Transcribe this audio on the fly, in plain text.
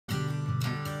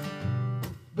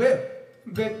Well,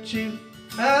 bet you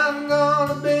I'm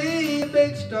gonna be a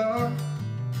big star.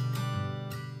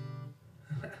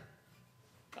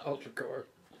 I was recording.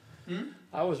 Hmm?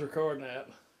 I was recording that.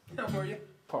 How were you?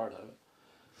 Part of it.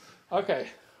 Okay,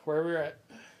 where we're at.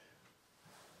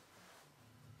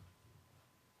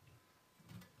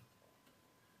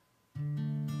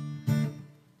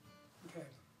 Okay.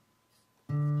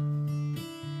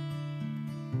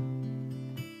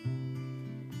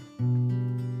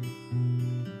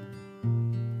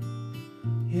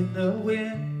 In the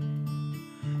wind,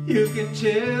 you can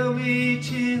tell me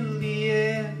till the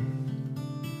end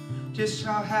just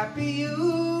how happy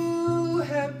you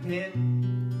have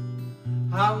been.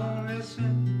 I won't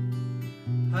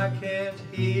listen, I can't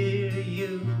hear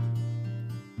you.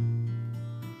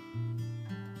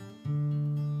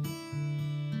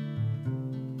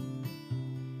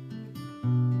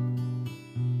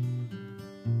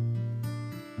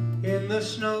 In the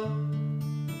snow,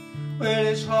 well,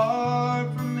 it's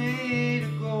hard for me to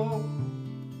go.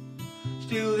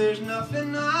 Still, there's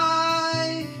nothing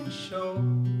I can show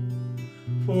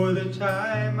for the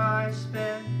time I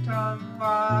spent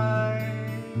unwisely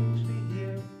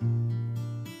here.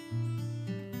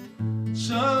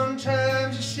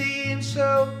 Sometimes you seem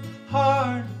so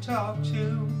hard to talk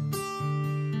to.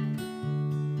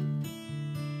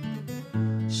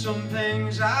 Some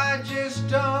things I just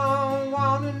don't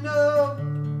want to know.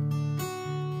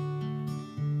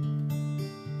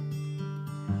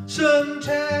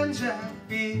 Sometimes I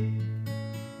feel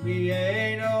we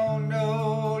ain't on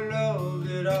no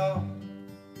love at all.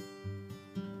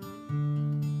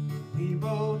 We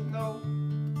both know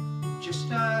just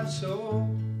not so.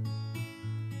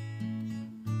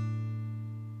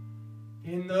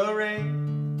 In the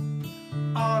rain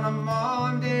on a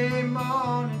Monday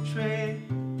morning train,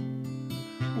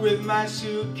 with my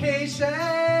suitcase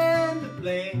and the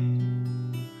plane,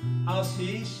 I'll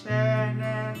see San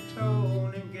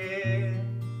Antonio again.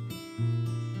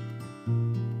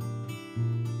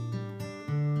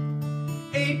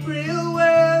 April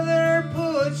weather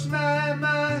puts my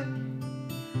mind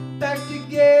back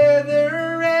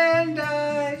together, and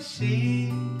I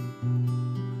see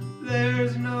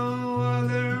there's no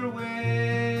other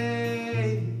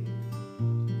way.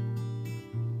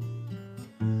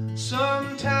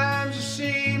 Sometimes you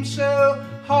seem so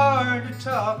hard to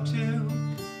talk to.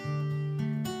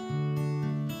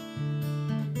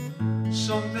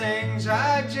 Some things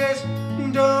I just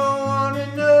don't want to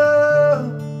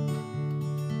know.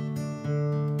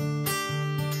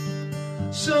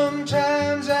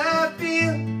 Sometimes I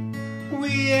feel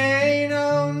we ain't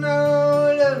on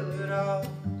no love at all.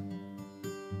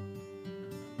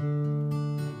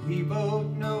 We both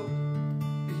know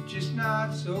it's just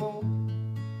not so.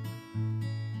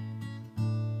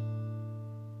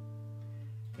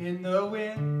 In the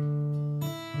wind,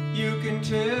 you can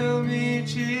tell me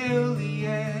till the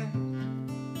end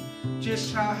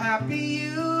just how happy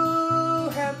you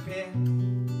have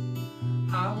been.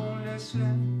 I won't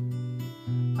listen,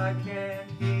 I can't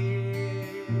hear